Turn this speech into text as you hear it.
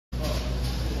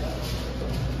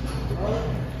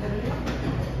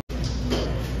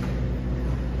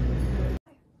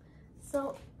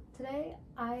So today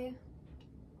I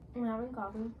am having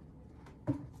coffee.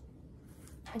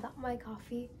 I got my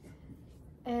coffee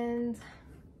and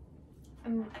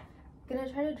I'm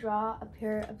gonna try to draw a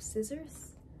pair of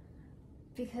scissors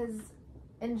because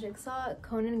in Jigsaw,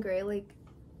 Conan Gray like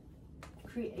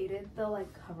created the like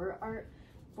cover art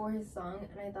for his song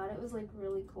and I thought it was like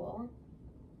really cool.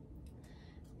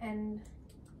 And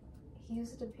he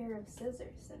used a pair of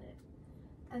scissors in it.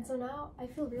 And so now I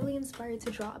feel really inspired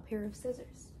to draw a pair of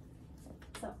scissors.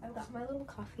 So I've got my little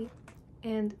coffee,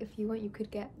 and if you want you could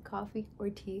get coffee or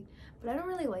tea, but I don't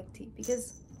really like tea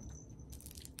because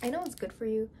I know it's good for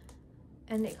you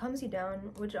and it calms you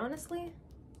down, which honestly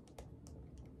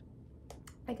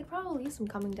I could probably use some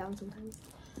calming down sometimes.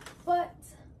 But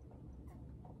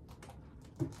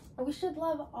we should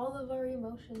love all of our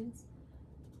emotions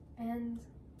and,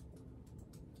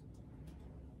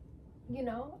 you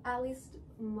know, at least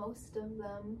most of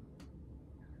them,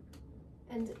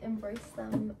 and embrace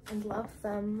them and love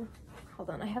them.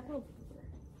 Hold on, I have no paper.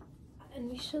 And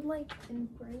we should like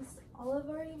embrace all of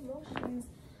our emotions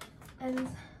and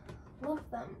love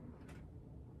them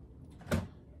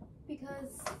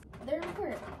because they're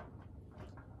important.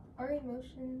 Our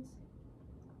emotions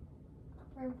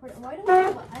are important. Why do we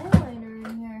have eyeliner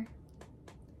in here?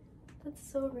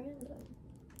 That's so random.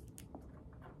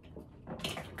 I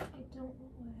don't know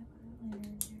why I have eyeliner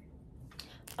in here.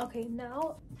 Okay,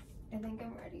 now I think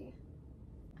I'm ready.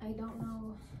 I don't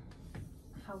know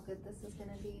how good this is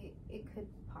gonna be. It could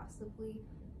possibly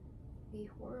be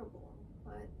horrible,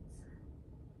 but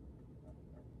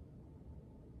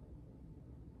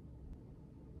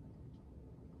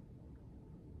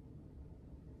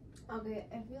okay,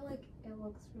 I feel like it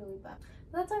looks really bad,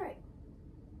 but that's all right.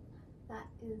 That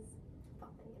is fine.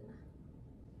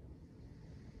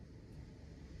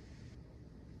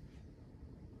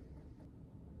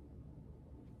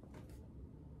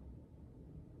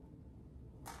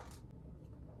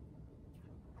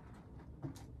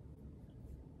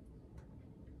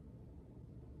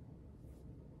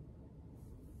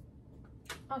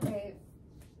 Okay,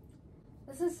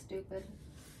 this is stupid.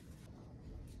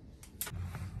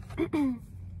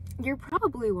 You're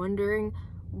probably wondering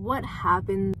what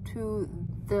happened to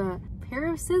the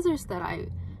pair of scissors that I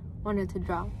wanted to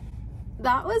draw.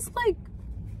 That was like,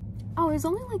 oh, it was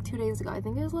only like 2 days ago. I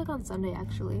think it was like on Sunday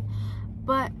actually.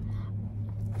 But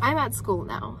I'm at school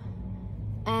now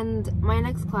and my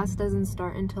next class doesn't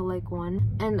start until like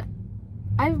 1, and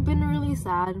I've been really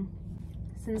sad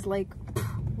since like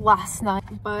last night,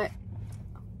 but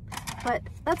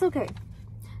that's okay.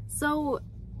 So,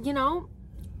 you know,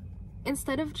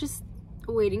 instead of just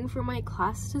waiting for my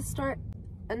class to start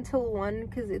until 1,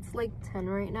 because it's like 10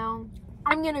 right now,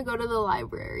 I'm gonna go to the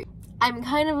library. I'm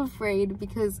kind of afraid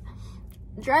because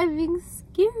driving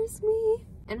scares me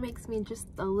and makes me just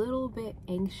a little bit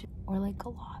anxious, or like a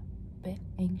lot bit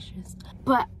anxious,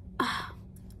 but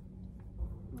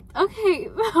okay.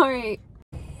 All right,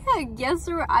 yeah, guess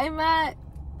where I'm at?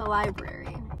 The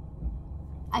library.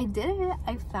 I did it.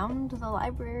 I found the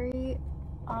library.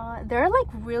 There are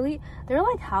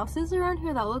like houses around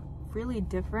here that look really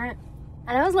different,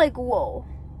 and I was like, whoa,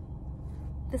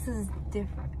 this is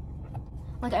different.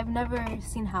 Like, I've never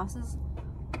seen houses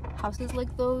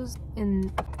like those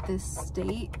in this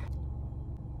state.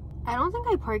 I don't think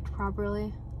I parked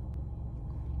properly.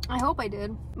 I hope I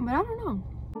did, but I don't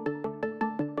know.